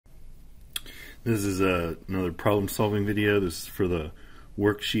This is another problem solving video. This is for the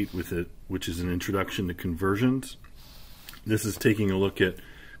worksheet with it, which is an introduction to conversions. This is taking a look at a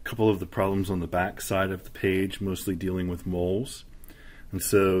couple of the problems on the back side of the page, mostly dealing with moles. And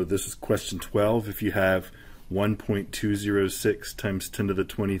so this is question 12. If you have 1.206 times 10 to the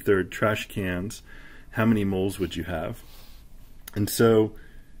 23rd trash cans, how many moles would you have? And so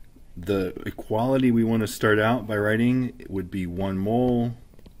the equality we want to start out by writing would be 1 mole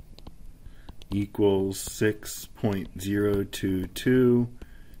equals 6.022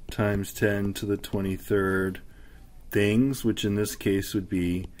 times 10 to the 23rd things, which in this case would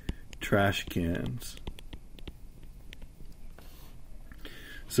be trash cans.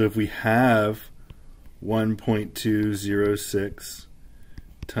 So if we have 1.206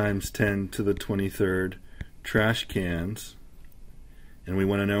 times 10 to the 23rd trash cans, and we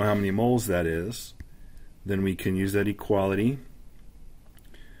want to know how many moles that is, then we can use that equality.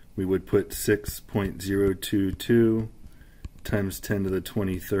 We would put 6.022 times 10 to the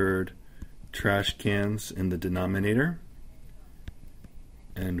 23rd trash cans in the denominator,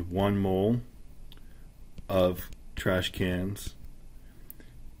 and 1 mole of trash cans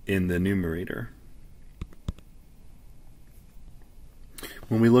in the numerator.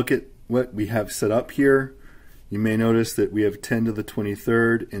 When we look at what we have set up here, you may notice that we have 10 to the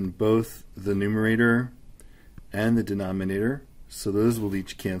 23rd in both the numerator and the denominator, so those will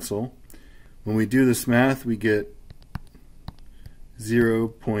each cancel. When we do this math, we get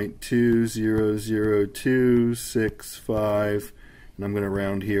 0.2000265, and I'm going to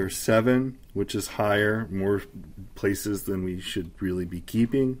round here 7, which is higher, more places than we should really be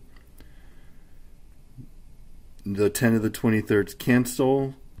keeping. The 10 to the 23rds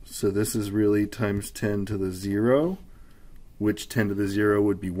cancel, so this is really times 10 to the 0, which 10 to the 0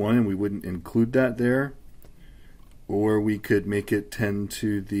 would be 1, and we wouldn't include that there. Or we could make it 10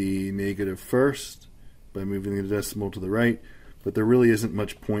 to the negative first by moving the decimal to the right, but there really isn't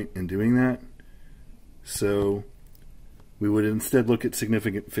much point in doing that. So we would instead look at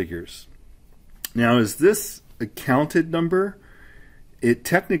significant figures. Now, is this a counted number? It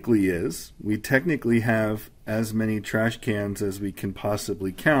technically is. We technically have as many trash cans as we can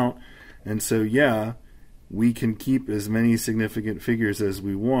possibly count, and so yeah, we can keep as many significant figures as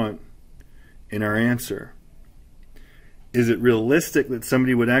we want in our answer. Is it realistic that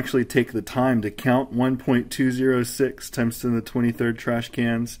somebody would actually take the time to count 1.206 times 10 to the 23rd trash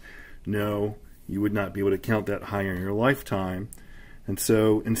cans? No, you would not be able to count that high in your lifetime. And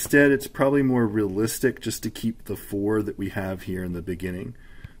so instead, it's probably more realistic just to keep the 4 that we have here in the beginning.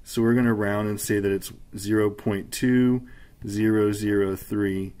 So we're going to round and say that it's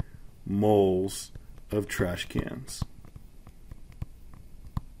 0.2003 moles of trash cans.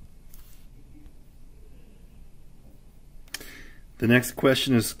 The next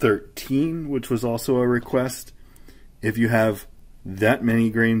question is 13, which was also a request. If you have that many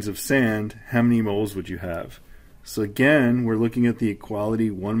grains of sand, how many moles would you have? So again, we're looking at the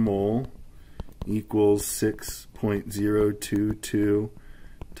equality 1 mole equals 6.022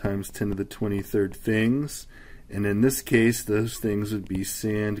 times 10 to the 23rd things. And in this case, those things would be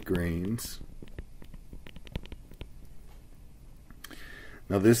sand grains.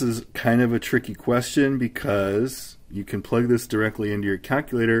 Now this is kind of a tricky question because you can plug this directly into your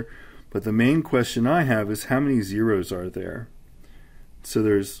calculator, but the main question I have is how many zeros are there? So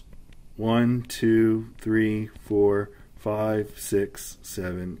there's 1, 2, 3, 4, 5, 6,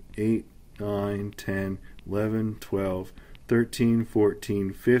 7, 8, 9, 10, 11, 12, 13,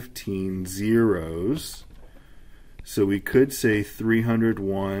 14, 15 zeros. So we could say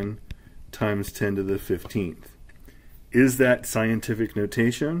 301 times 10 to the 15th. Is that scientific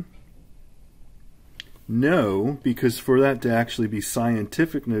notation? No, because for that to actually be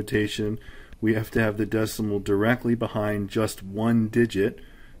scientific notation, we have to have the decimal directly behind just 1 digit.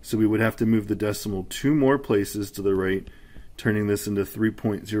 So we would have to move the decimal 2 more places to the right, turning this into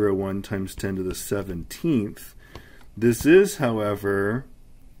 3.01 times 10 to the 17th. This is, however,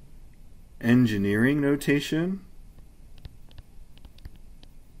 engineering notation.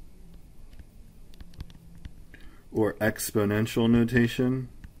 Or exponential notation.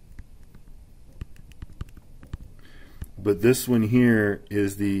 But this one here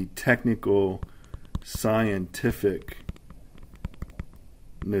is the technical scientific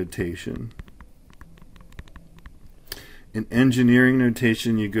notation. In engineering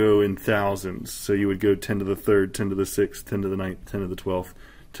notation, you go in thousands. So you would go 10 to the 3rd, 10 to the 6th, 10 to the 9th, 10 to the 12th,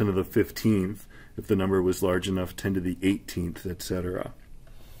 10 to the 15th. If the number was large enough, 10 to the 18th, etc.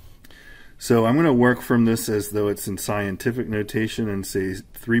 So I'm going to work from this as though it's in scientific notation and say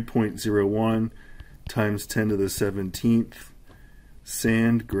 3.01 times 10 to the 17th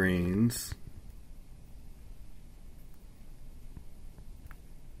sand grains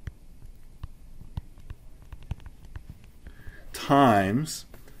times,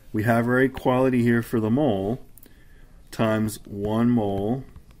 we have our equality here for the mole, times 1 mole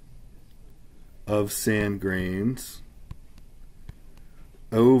of sand grains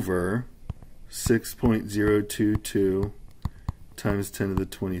over 6.022 times 10 to the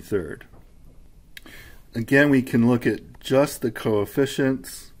 23rd. Again, we can look at just the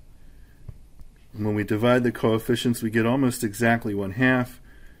coefficients. And when we divide the coefficients, we get almost exactly 1/2.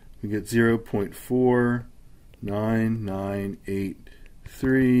 We get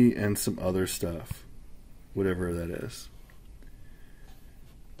 0.49983 and some other stuff, whatever that is.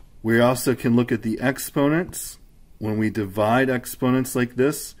 We also can look at the exponents. When we divide exponents like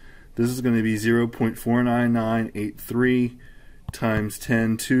this is going to be 0.49983 times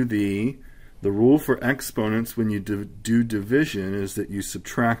 10 to the rule for exponents when you do division is that you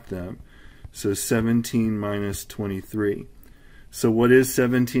subtract them. So 17 minus 23. So what is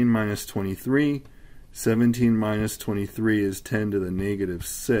 17 minus 23? 17 minus 23 is 10 to the negative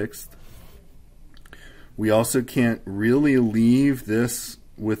 6th. We also can't really leave this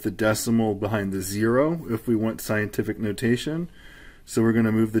with the decimal behind the 0 if we want scientific notation. So we're going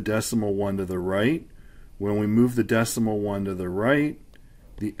to move the decimal 1 to the right. When we move the decimal 1 to the right,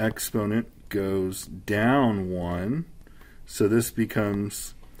 the exponent goes down 1. So this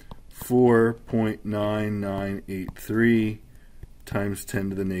becomes 4.9983 times 10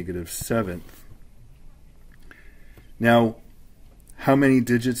 to the negative 7th. Now, how many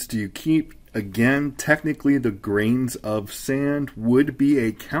digits do you keep? Again, technically the grains of sand would be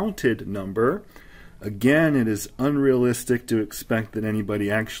a counted number. Again, it is unrealistic to expect that anybody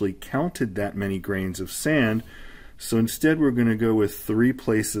actually counted that many grains of sand. So instead we're going to go with 3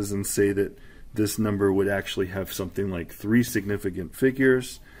 places and say that this number would actually have something like 3 significant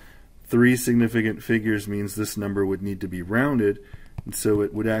figures. 3 significant figures means this number would need to be rounded, and so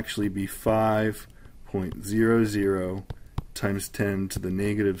it would actually be 5.00 times 10 to the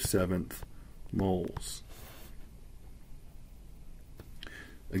negative 7th moles.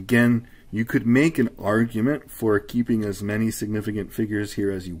 Again, you could make an argument for keeping as many significant figures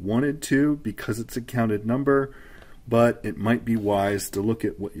here as you wanted to because it's a counted number, but it might be wise to look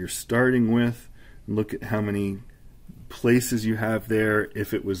at what you're starting with and look at how many places you have there.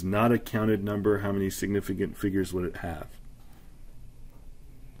 If it was not a counted number, how many significant figures would it have?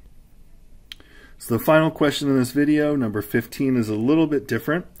 So the final question in this video, number 15, is a little bit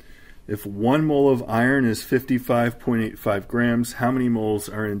different. If 1 mole of iron is 55.85 grams, how many moles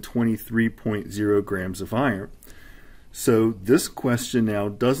are in 23.0 grams of iron? So this question now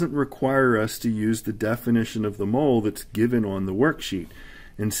doesn't require us to use the definition of the mole that's given on the worksheet.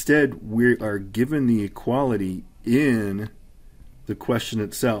 Instead, we are given the equality in the question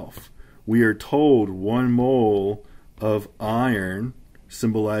itself. We are told 1 mole of iron,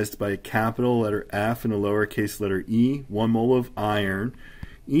 symbolized by a capital letter F and a lowercase letter e, 1 mole of iron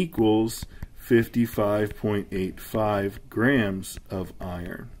equals 55.85 grams of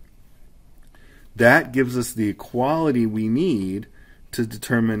iron. That gives us the equality we need to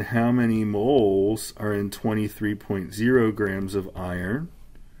determine how many moles are in 23.0 grams of iron.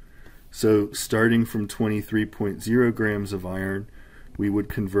 So starting from 23.0 grams of iron, we would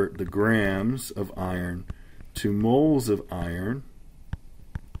convert the grams of iron to moles of iron.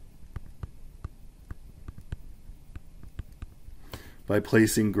 By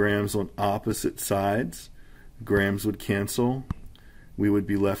placing grams on opposite sides, grams would cancel. We would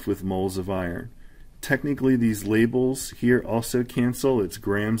be left with moles of iron. Technically, these labels here also cancel. It's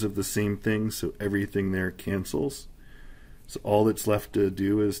grams of the same thing, so everything there cancels. So all that's left to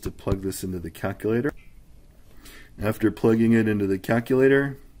do is to plug this into the calculator. After plugging it into the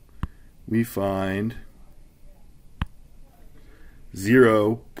calculator, we find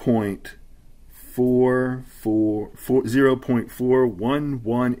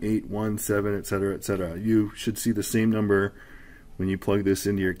 0.411817, etc., etc. You should see the same number when you plug this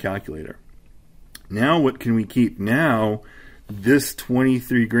into your calculator. Now what can we keep? Now this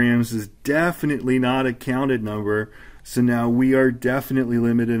 23 grams is definitely not a counted number, so now we are definitely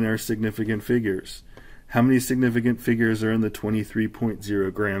limited in our significant figures. How many significant figures are in the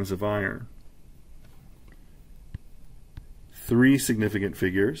 23.0 grams of iron? 3 significant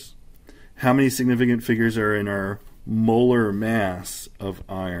figures. How many significant figures are in our molar mass of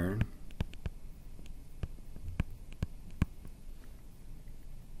iron?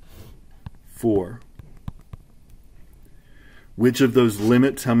 4. Which of those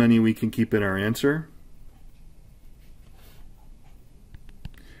limits how many we can keep in our answer?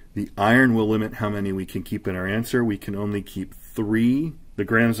 The iron will limit how many we can keep in our answer. We can only keep 3, the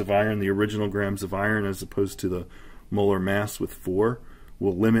grams of iron, the original grams of iron, as opposed to the molar mass with 4.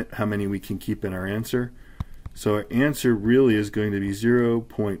 Will limit how many we can keep in our answer. So our answer really is going to be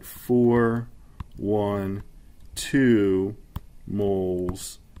 0.412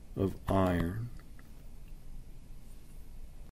 moles of iron.